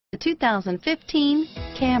The 2015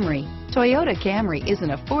 Camry. Toyota Camry is an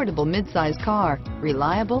affordable midsize car,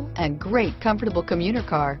 reliable and great comfortable commuter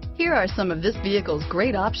car. Here are some of this vehicle's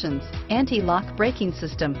great options: anti-lock braking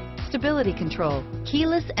system, stability control,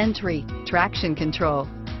 keyless entry, traction control,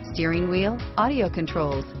 steering wheel audio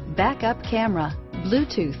controls, backup camera,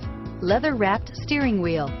 Bluetooth, leather-wrapped steering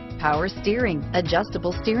wheel, power steering,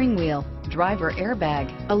 adjustable steering wheel, driver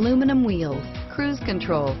airbag, aluminum wheels, cruise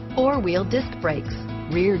control, four-wheel disc brakes,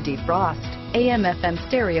 rear defrost, AM/FM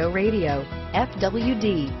stereo radio,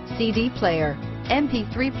 FWD, CD player,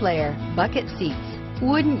 MP3 player, bucket seats.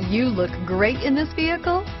 Wouldn't you look great in this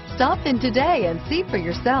vehicle? Stop in today and see for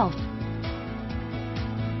yourself.